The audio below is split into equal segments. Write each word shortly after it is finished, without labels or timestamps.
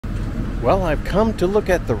Well, I've come to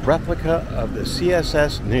look at the replica of the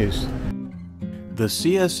CSS Neuse. The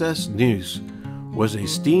CSS Neuse was a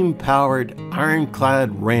steam-powered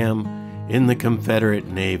ironclad ram in the Confederate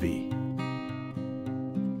Navy.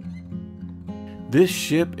 This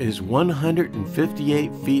ship is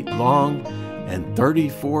 158 feet long and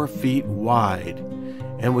 34 feet wide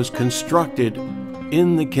and was constructed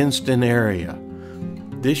in the Kinston area.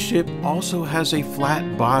 This ship also has a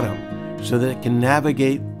flat bottom so that it can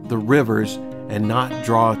navigate the rivers and not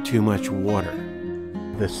draw too much water.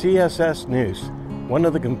 The CSS Neuse, one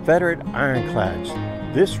of the Confederate ironclads.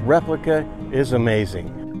 This replica is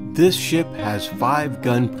amazing. This ship has 5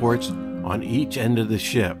 gun ports on each end of the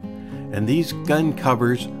ship, and these gun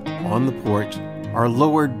covers on the ports are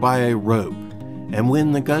lowered by a rope. And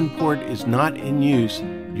when the gun port is not in use,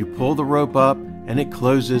 you pull the rope up and it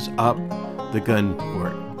closes up the gun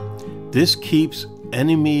port. This keeps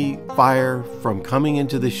enemy fire from coming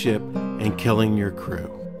into the ship and killing your crew.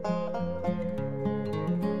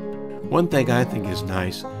 One thing I think is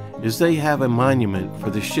nice is they have a monument for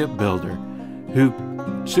the shipbuilder who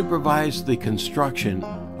supervised the construction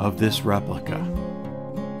of this replica.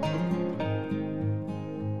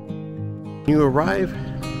 You arrive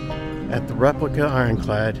at the replica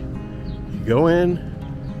ironclad, you go in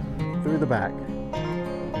through the back.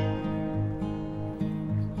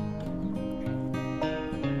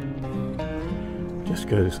 Just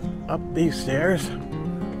goes up these stairs.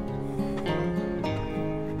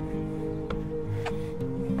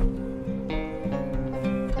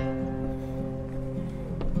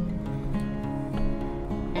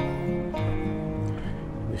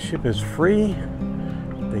 The ship is free.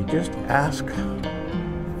 They just ask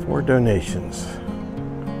for donations.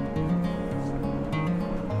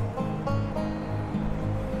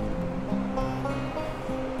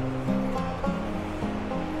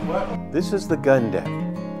 This is the gun deck.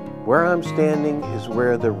 Where I'm standing is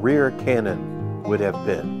where the rear cannon would have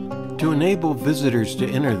been. To enable visitors to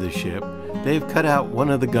enter the ship, they've cut out one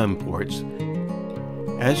of the gun ports.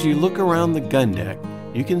 As you look around the gun deck,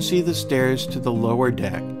 you can see the stairs to the lower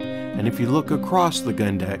deck, and if you look across the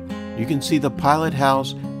gun deck, you can see the pilot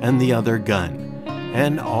house and the other gun,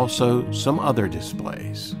 and also some other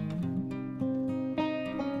displays.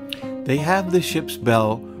 They have the ship's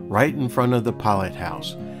bell right in front of the pilot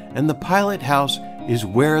house, and the pilot house is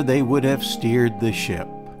where they would have steered the ship.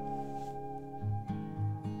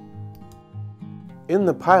 In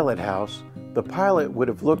the pilot house, the pilot would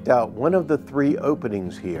have looked out one of the 3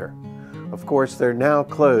 openings here. Of course, they're now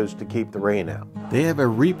closed to keep the rain out. They have a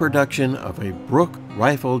reproduction of a Brook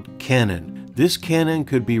rifled cannon. This cannon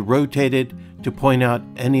could be rotated to point out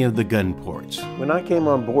any of the gun ports. When I came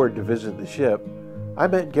on board to visit the ship, I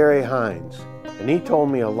met Gary Hines, and he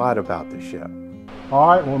told me a lot about the ship. All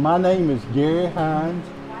right, well, my name is Gary Hines.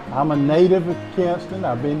 I'm a native of Kinston.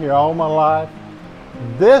 I've been here all my life.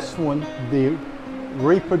 This one, the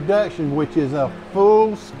reproduction, which is a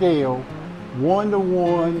full-scale,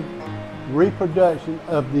 1-to-1 reproduction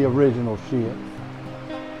of the original ship.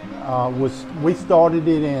 We started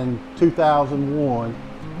it in 2001,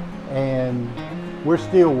 and we're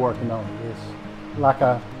still working on it. Like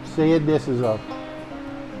I said, this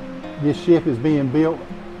ship is being built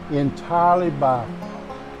entirely by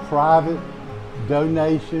private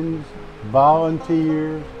donations,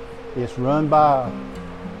 volunteers. It's run by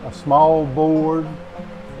a small board,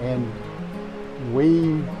 and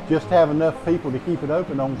we just have enough people to keep it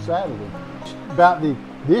open on Saturday. About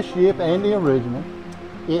this ship and the original,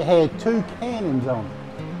 it had 2 cannons on it.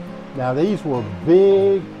 Now these were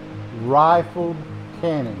big rifled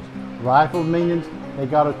cannons. Rifled meaning they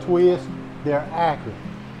got a twist, they're accurate.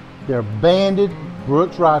 They're banded,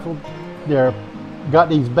 Brooks rifled. They're got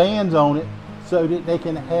these bands on it so that they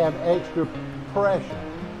can have extra pressure.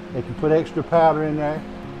 They can put extra powder in there,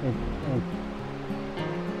 and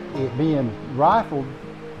it being rifled,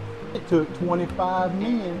 it took 25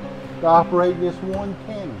 men to operate this one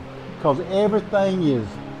cannon, because everything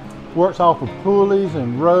works off of pulleys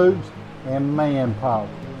and ropes and manpower.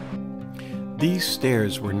 These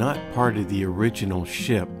stairs were not part of the original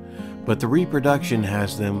ship, but the reproduction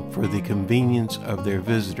has them for the convenience of their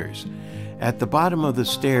visitors. At the bottom of the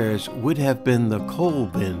stairs would have been the coal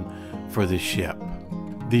bin for the ship.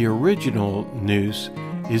 The original Neuse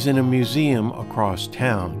is in a museum across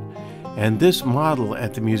town, and this model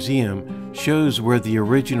at the museum shows where the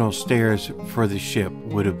original stairs for the ship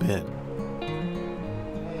would have been.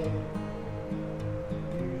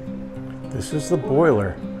 This is the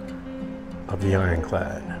boiler of the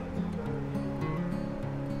Ironclad.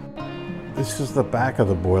 This is the back of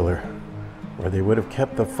the boiler where they would have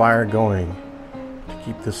kept the fire going to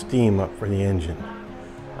keep the steam up for the engine.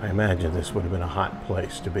 I imagine this would have been a hot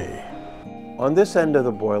place to be. On this end of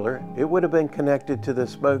the boiler, it would have been connected to the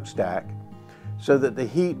smokestack so that the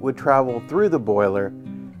heat would travel through the boiler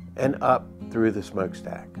and up through the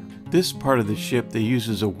smokestack. This part of the ship they use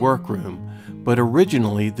as a workroom, but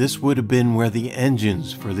originally this would have been where the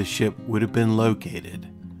engines for the ship would have been located.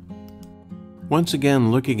 Once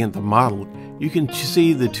again, looking at the model, you can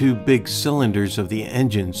see the two big cylinders of the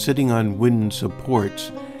engine sitting on wooden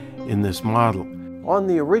supports in this model. On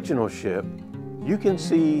the original ship, you can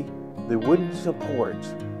see the wooden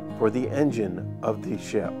supports for the engine of the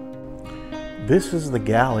ship. This is the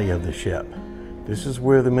galley of the ship. This is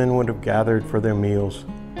where the men would have gathered for their meals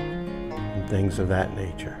and things of that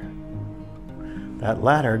nature. That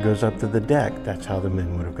ladder goes up to the deck. That's how the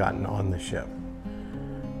men would have gotten on the ship.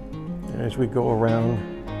 And as we go around,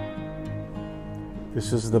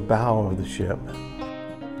 this is the bow of the ship.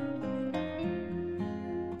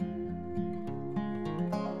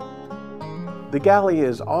 The galley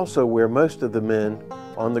is also where most of the men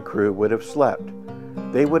on the crew would have slept.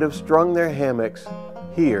 They would have strung their hammocks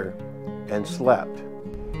here and slept.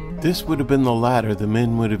 This would have been the ladder the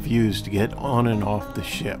men would have used to get on and off the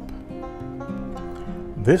ship.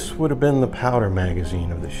 This would have been the powder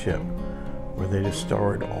magazine of the ship, where they just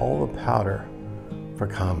stored all the powder for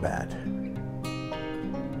combat.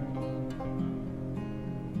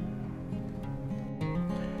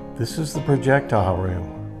 This is the projectile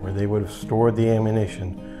room, where they would have stored the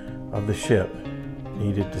ammunition of the ship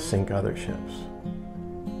needed to sink other ships.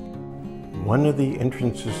 One of the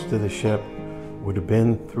entrances to the ship would have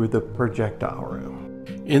been through the projectile room.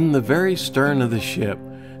 In the very stern of the ship,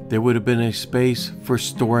 there would have been a space for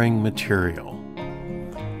storing material.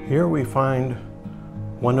 Here we find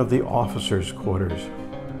one of the officers' quarters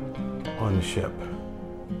on the ship.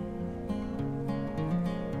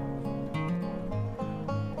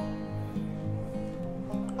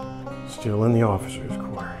 Still in the officers'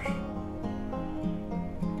 quarters.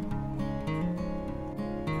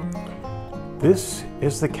 This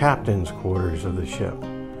is the captain's quarters of the ship.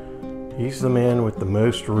 He's the man with the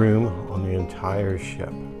most room on the entire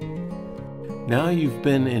ship. Now you've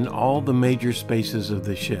been in all the major spaces of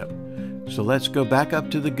the ship, so let's go back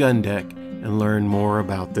up to the gun deck and learn more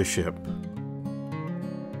about the ship.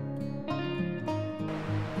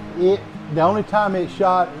 The only time it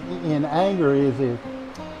shot in anger is if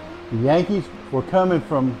the Yankees were coming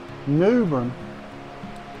from Neewer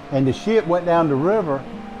and the ship went down the river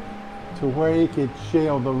to where it could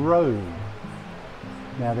shell the road.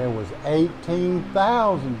 Now there was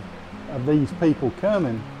 18,000 of these people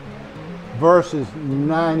coming versus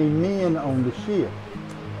 90 men on the ship.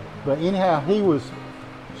 But anyhow, he was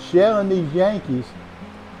shelling these Yankees,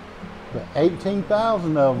 but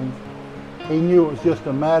 18,000 of them, he knew it was just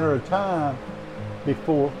a matter of time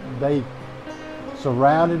before they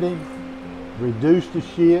surrounded him, reduced the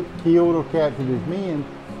ship, killed or captured his men.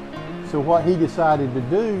 So what he decided to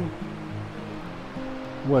do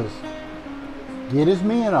was get his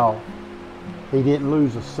men off. He didn't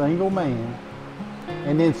lose a single man,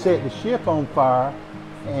 and then set the ship on fire,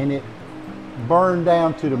 and it burned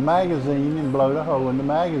down to the magazine and blowed a hole in the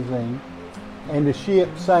magazine, and the ship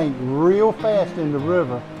sank real fast in the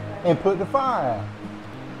river and put the fire out.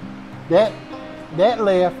 That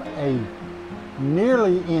left a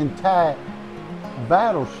nearly intact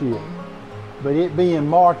battleship, but it being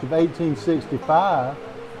March of 1865,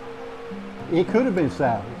 it could have been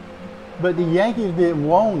salvaged. But the Yankees didn't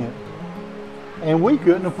want it, and we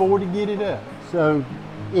couldn't afford to get it up. So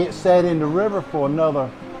it sat in the river for another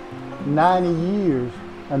 90 years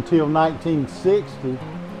until 1960.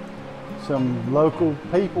 Some local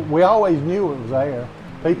people, we always knew it was there.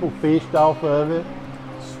 People fished off of it,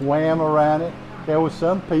 swam around it. There were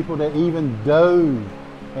some people that even dove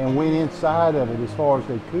and went inside of it as far as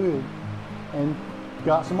they could and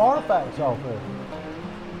got some artifacts off of it.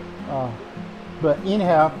 But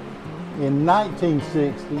anyhow, in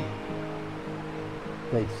 1960,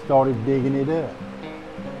 they started digging it up.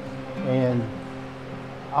 And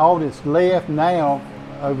all that's left now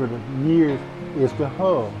over the years is the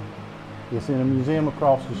hull. It's in a museum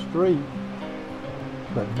across the street.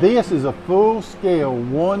 But this is a full-scale,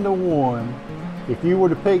 one-to-one. If you were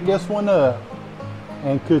to pick this one up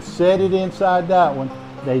and could set it inside that one,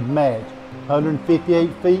 they'd match.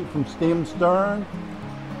 158 feet from stem to stern,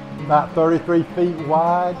 about 33 feet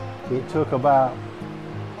wide. It took about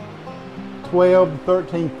 12 to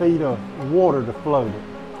 13 feet of water to float it.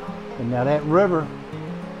 And now that river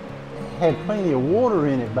had plenty of water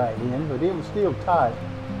in it back then, but it was still tight.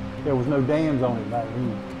 There was no dams on it back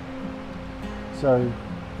then. So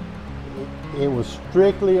it was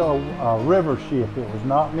strictly a river ship. It was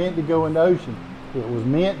not meant to go in the ocean. It was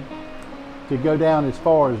meant to go down as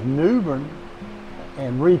far as Newbern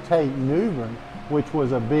and retake Newbern, which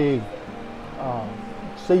was a big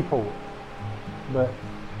seaport, but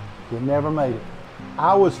it never made it.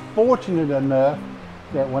 I was fortunate enough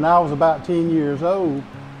that when I was about 10 years old,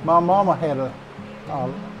 my mama had a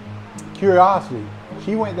curiosity.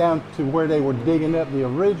 She went down to where they were digging up the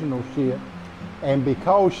original ship, and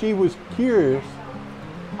because she was curious,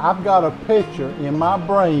 I've got a picture in my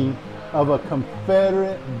brain of a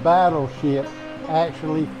Confederate battleship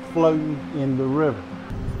actually floating in the river.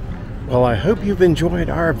 Well, I hope you've enjoyed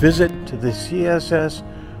our visit to the CSS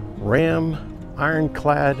Ram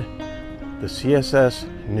Ironclad, the CSS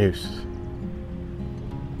Neuse.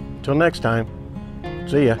 Till next time,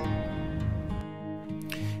 see ya.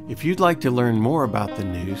 If you'd like to learn more about the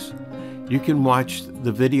Neuse, you can watch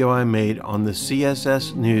the video I made on the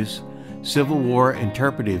CSS Neuse Civil War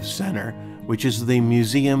Interpretive Center, which is the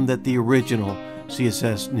museum that the original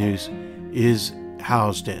CSS Neuse is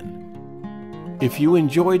housed in. If you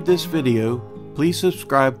enjoyed this video, please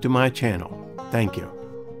subscribe to my channel. Thank you.